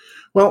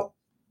 Well,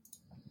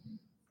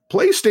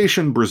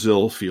 PlayStation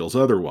Brazil feels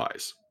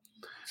otherwise.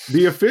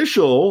 The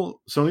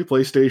official Sony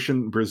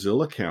PlayStation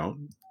Brazil account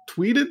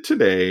tweeted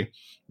today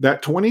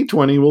that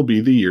 2020 will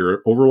be the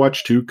year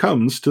Overwatch 2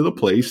 comes to the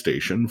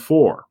PlayStation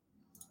 4.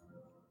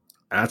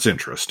 That's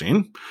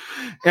interesting.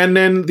 And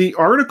then the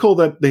article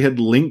that they had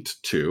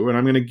linked to, and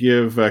I'm going to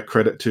give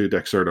credit to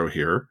Dexerto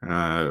here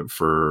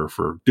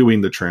for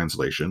doing the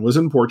translation, was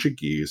in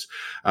Portuguese,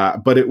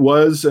 but it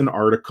was an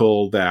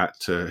article that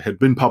had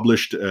been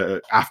published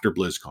after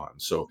BlizzCon,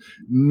 so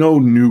no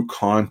new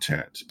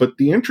content. But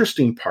the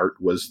interesting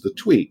part was the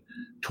tweet.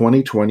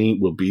 2020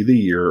 will be the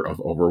year of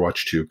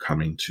Overwatch 2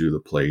 coming to the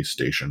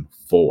PlayStation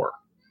 4.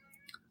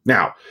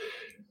 Now,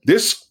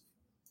 this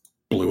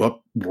blew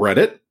up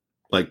Reddit.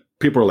 Like,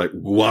 people are like,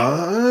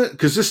 what?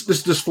 Because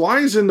this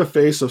flies in the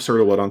face of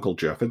sort of what Uncle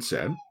Jeff had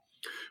said.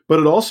 But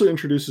it also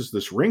introduces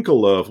this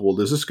wrinkle of, well,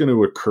 is this going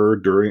to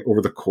occur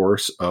over the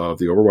course of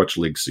the Overwatch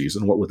League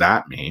season? What would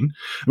that mean?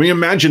 I mean,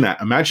 imagine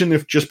that. Imagine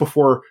if just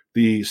before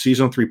the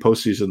Season 3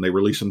 postseason, they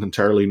release an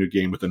entirely new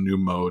game with a new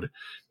mode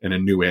and a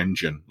new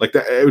engine. Like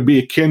that, it would be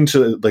akin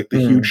to like the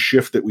huge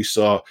shift that we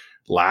saw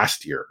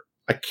last year.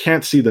 I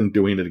can't see them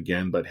doing it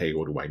again, but hey,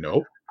 what do I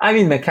know? I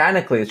mean,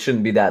 mechanically, it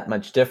shouldn't be that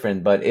much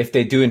different. But if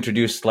they do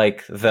introduce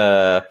like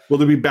there'll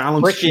be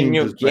balance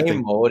changes, new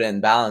game mode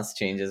and balance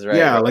changes, right?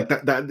 Yeah, like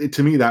that.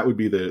 To me, that would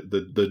be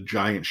the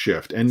giant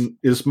shift. And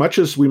as much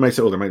as we might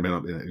say, oh, there might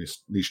be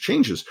these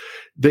changes,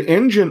 the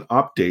engine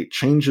update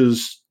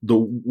changes the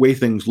way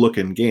things look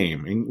in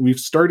game. And we've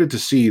started to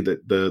see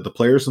that the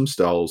players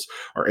themselves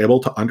are able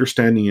to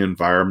understand the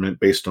environment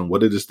based on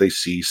what it is they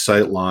see,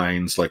 sight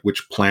lines, like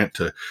which plant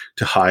to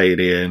hide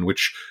in,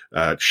 which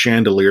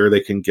chandelier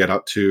they can get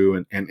up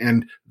to.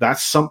 And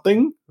that's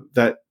something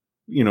that,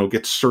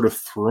 gets sort of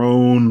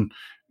thrown,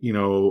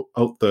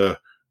 out the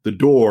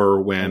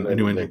door when a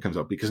new engine comes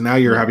up, because now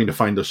you're having to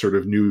find those sort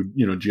of new,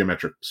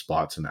 geometric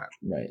spots in that.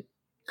 Right.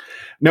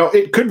 Now,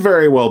 it could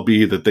very well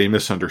be that they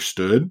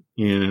misunderstood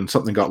and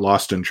something got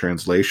lost in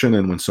translation.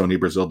 And when Sony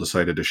Brazil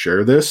decided to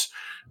share this,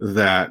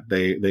 that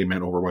they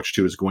meant Overwatch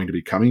 2 is going to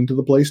be coming to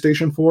the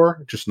PlayStation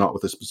 4, just not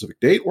with a specific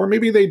date. Or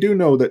maybe they do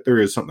know that there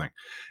is something.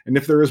 And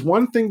if there is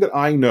one thing that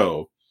I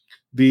know,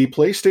 the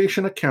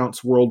PlayStation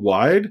accounts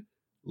worldwide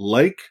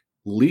like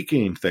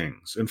leaking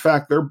things. In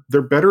fact,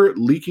 they're better at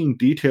leaking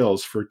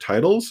details for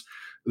titles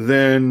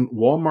than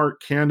Walmart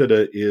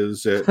Canada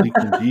is at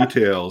leaking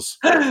details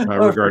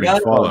regarding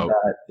Fallout.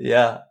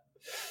 Yeah.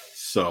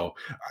 So,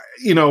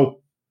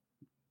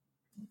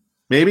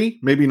 maybe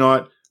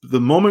not. The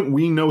moment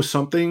we know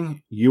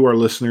something, you, our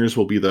listeners,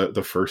 will be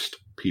the first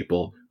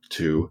people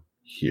to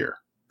hear.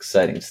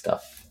 Exciting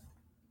stuff.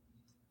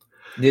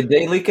 Did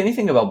they leak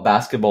anything about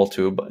basketball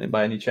too,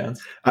 by any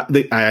chance?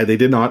 They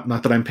did not.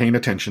 Not that I'm paying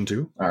attention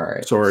to. All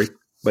right. Sorry.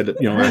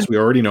 But, as we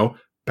already know,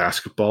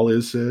 basketball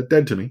is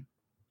dead to me.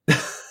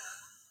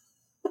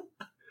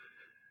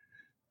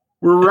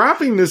 We're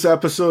wrapping this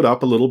episode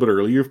up a little bit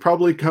early. You've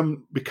probably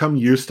become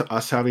used to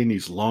us having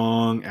these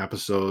long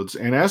episodes.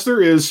 And as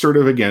there is sort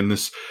of, again,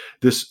 this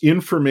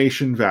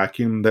information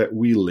vacuum that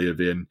we live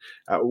in,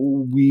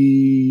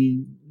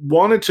 we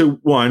wanted to,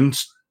 one,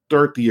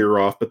 start the year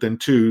off, but then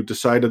two,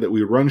 decided that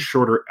we run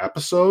shorter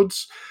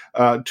episodes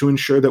to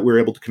ensure that we're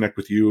able to connect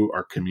with you,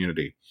 our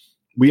community.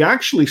 We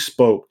actually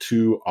spoke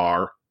to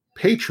our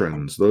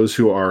patrons, those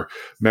who are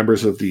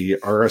members of the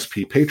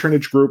RSP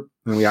patronage group,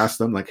 and we asked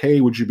them, like, hey,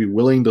 would you be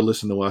willing to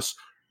listen to us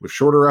with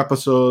shorter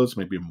episodes,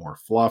 maybe more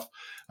fluff,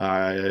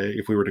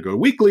 if we were to go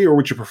weekly, or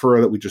would you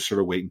prefer that we just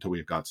sort of wait until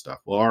we've got stuff?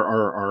 Well,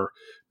 our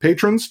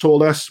patrons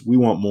told us we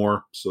want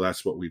more, so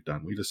that's what we've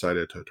done. We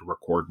decided to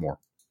record more.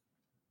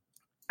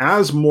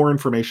 As more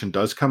information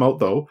does come out,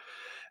 though,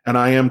 and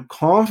I am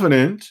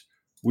confident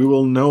we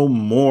will know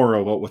more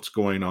about what's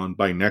going on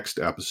by next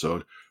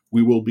episode,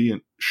 we will be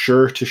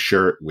sure to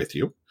share it with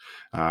you.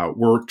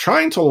 We're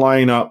trying to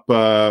line up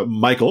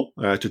Michael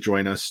to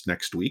join us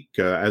next week.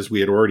 As we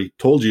had already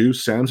told you,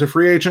 Sam's a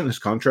free agent. His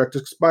contract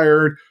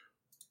expired.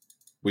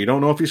 We don't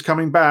know if he's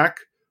coming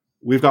back.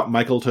 We've got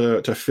Michael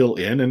to fill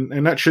in,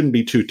 and that shouldn't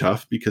be too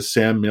tough because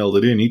Sam mailed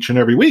it in each and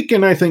every week,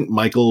 and I think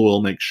Michael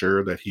will make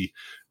sure that he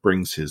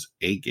brings his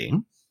A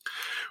game.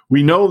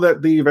 We know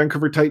that the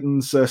Vancouver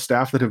Titans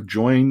staff that have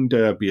joined,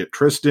 be it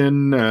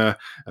Tristan,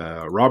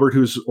 Robert,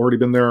 who's already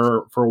been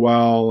there for a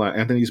while,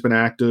 Anthony's been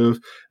active.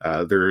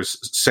 There's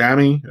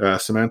Sammy,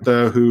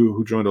 Samantha,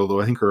 who joined, although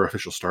I think her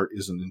official start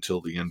isn't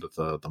until the end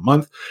of the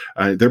month.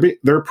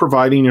 They're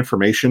providing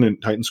information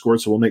in Titan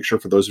Squared, so we'll make sure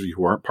for those of you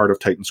who aren't part of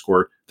Titan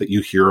Squared that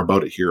you hear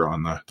about it here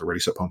on the Ready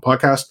Set Pwn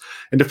podcast.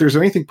 And if there's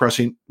anything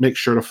pressing, make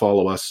sure to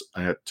follow us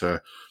at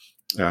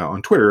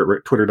on Twitter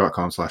at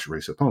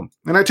twitter.com/ReadySetPwn.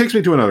 And that takes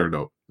me to another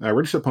note,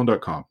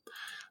 ReadySetPwn.com.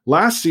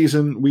 Last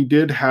season, we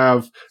did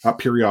have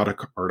periodic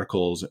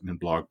articles and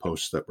blog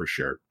posts that were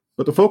shared,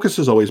 but the focus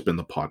has always been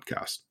the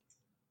podcast.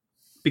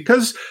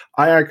 Because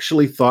I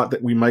actually thought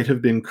that we might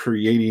have been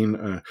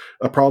creating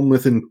a problem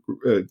with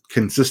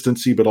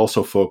consistency, but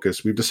also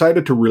focus, we've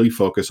decided to really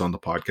focus on the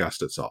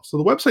podcast itself. So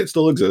the website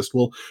still exists.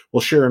 We'll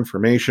share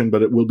information,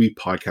 but it will be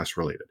podcast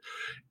related.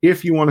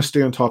 If you want to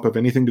stay on top of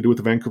anything to do with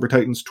the Vancouver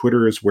Titans,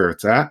 Twitter is where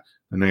it's at.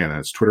 And again,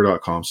 that's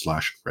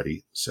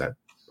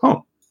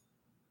twitter.com/ReadySetPwn.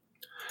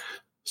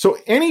 So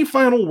any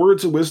final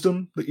words of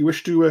wisdom that you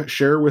wish to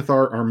share with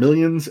our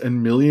millions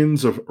and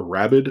millions of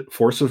rabid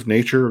force of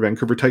nature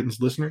Vancouver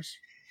Titans listeners?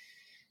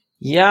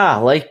 Yeah,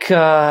 like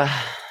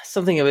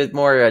something a bit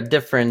more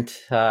different.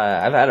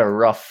 I've had a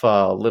rough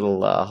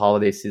little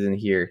holiday season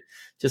here.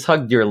 Just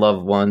hug your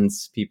loved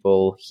ones,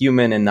 people,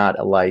 human and not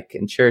alike,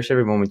 and cherish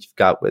every moment you've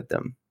got with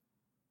them.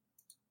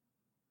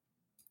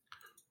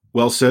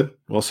 Well said,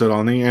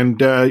 Ani.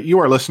 And you,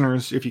 our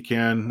listeners, if you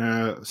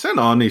can, send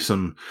Ani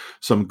some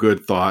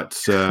good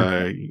thoughts.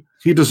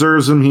 He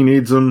deserves them. He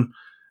needs them.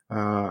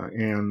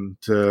 And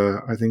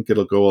I think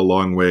it'll go a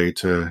long way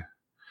to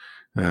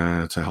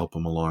help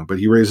him along. But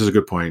he raises a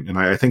good point, and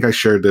I think I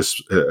shared this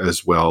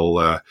as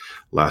well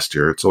last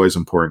year. It's always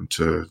important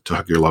to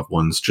hug your loved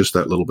ones just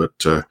that little bit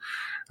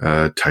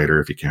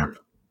tighter if you can.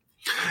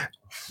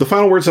 The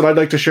final words that I'd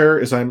like to share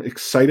is I'm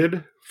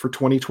excited for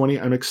 2020.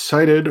 I'm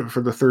excited for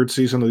the third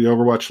season of the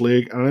Overwatch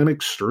League, and I'm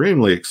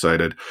extremely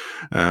excited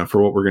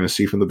for what we're going to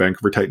see from the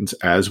Vancouver Titans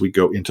as we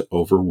go into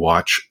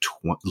Overwatch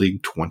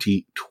League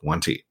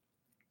 2020.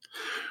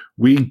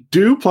 We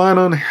do plan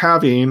on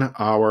having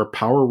our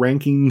power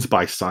rankings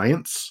by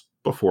science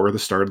before the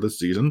start of the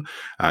season.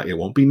 It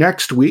won't be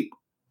next week,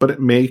 but it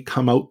may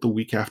come out the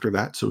week after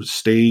that, so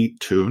stay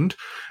tuned.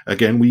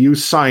 Again, we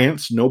use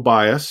science, no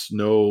bias,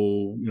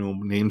 no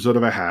names out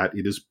of a hat.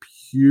 It is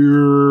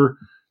pure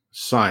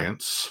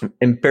science,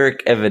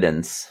 empiric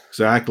evidence,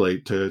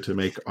 exactly, to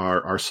make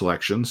our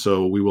selection.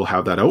 So we will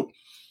have that out.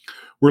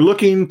 We're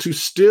looking to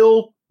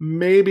still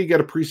maybe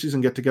get a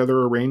preseason get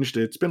together arranged.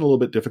 It's been a little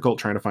bit difficult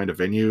trying to find a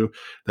venue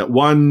that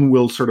one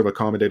will sort of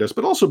accommodate us,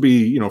 but also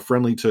be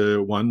friendly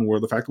to one where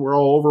the fact that we're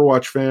all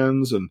Overwatch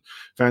fans and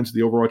fans of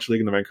the Overwatch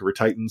League and the Vancouver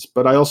Titans.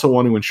 But I also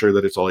want to ensure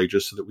that it's all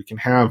ages so that we can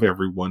have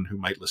everyone who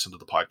might listen to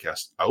the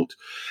podcast out.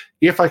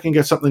 If I can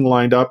get something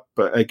lined up,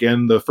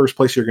 again, the first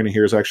place you're going to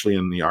hear is actually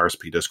in the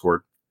RSP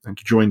Discord. And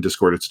to join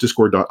Discord, it's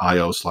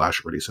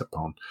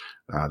discord.io/ReadySetPwn.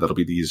 That'll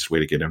be the easiest way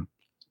to get in.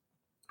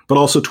 But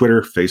also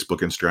Twitter, Facebook,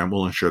 Instagram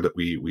will ensure that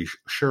we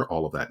share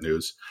all of that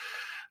news.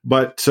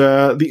 But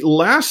the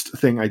last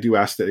thing I do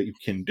ask that you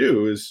can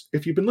do is,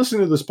 if you've been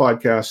listening to this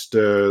podcast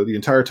the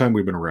entire time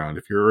we've been around,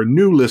 if you're a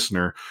new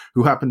listener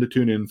who happened to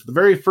tune in for the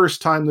very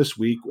first time this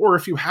week, or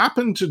if you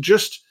happen to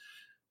just,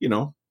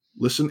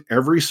 listen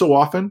every so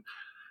often,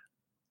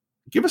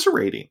 give us a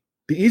rating.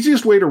 The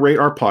easiest way to rate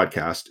our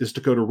podcast is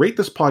to go to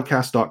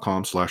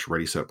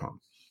ratethispodcast.com/ReadySetPwn.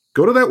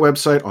 Go to that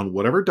website on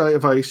whatever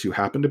device you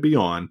happen to be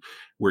on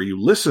where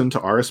you listen to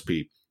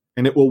RSP,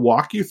 and it will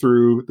walk you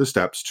through the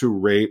steps to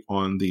rate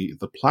on the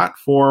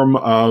platform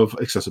of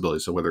accessibility.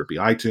 So whether it be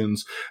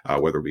iTunes,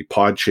 whether it be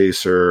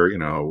Podchaser,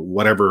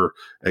 whatever,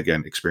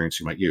 again, experience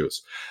you might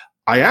use.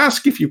 I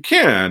ask if you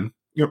can,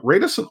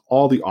 rate us on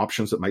all the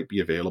options that might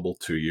be available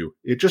to you.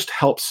 It just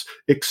helps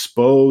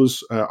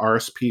expose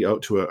RSP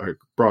out to a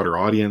broader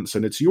audience,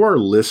 and it's you, our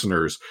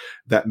listeners,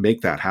 that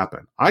make that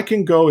happen. I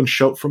can go and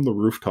shout from the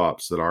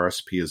rooftops that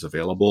RSP is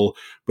available,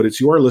 but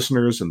it's you, our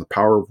listeners, and the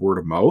power of word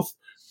of mouth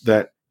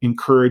that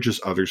encourages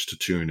others to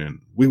tune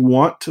in. We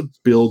want to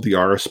build the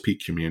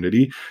RSP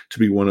community to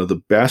be one of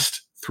the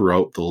best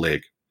throughout the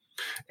league.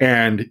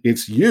 And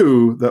it's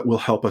you that will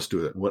help us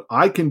do it. What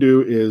I can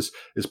do is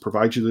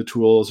provide you the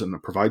tools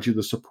and provide you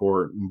the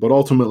support, but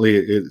ultimately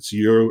it's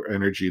your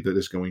energy that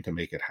is going to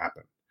make it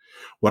happen.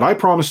 What I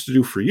promise to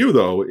do for you,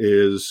 though,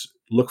 is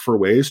look for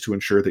ways to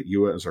ensure that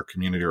you as our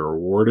community are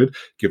rewarded,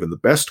 given the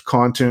best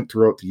content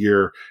throughout the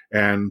year,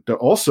 and to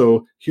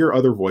also hear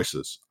other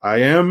voices. I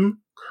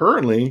am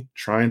currently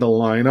trying to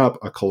line up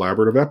a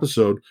collaborative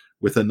episode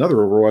with another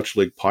Overwatch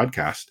League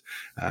podcast,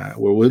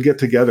 where we'll get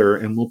together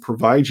and we'll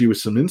provide you with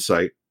some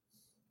insight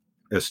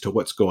as to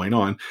what's going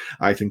on.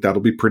 I think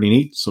that'll be pretty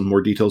neat. Some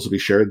more details will be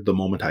shared the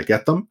moment I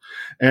get them.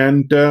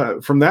 And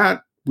from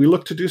that, we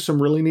look to do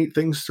some really neat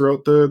things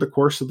throughout the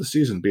course of the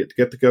season, be it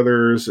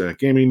get-togethers,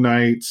 gaming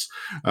nights,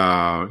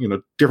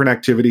 different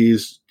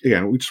activities.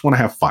 Again, we just want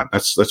to have fun.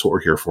 That's what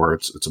we're here for.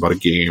 It's about a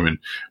game, and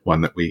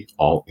one that we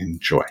all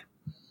enjoy.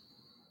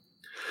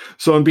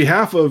 So on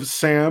behalf of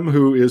Sam,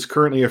 who is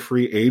currently a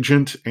free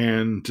agent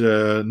and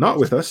not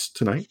with us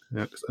tonight,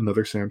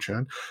 another Sam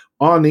Chan,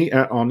 Ani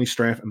at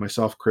OmniStrife, and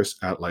myself, Chris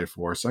at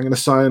LifeForce, I'm going to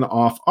sign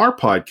off our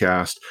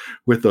podcast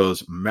with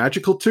those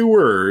magical two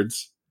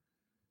words,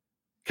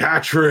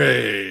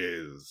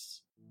 catchphrase.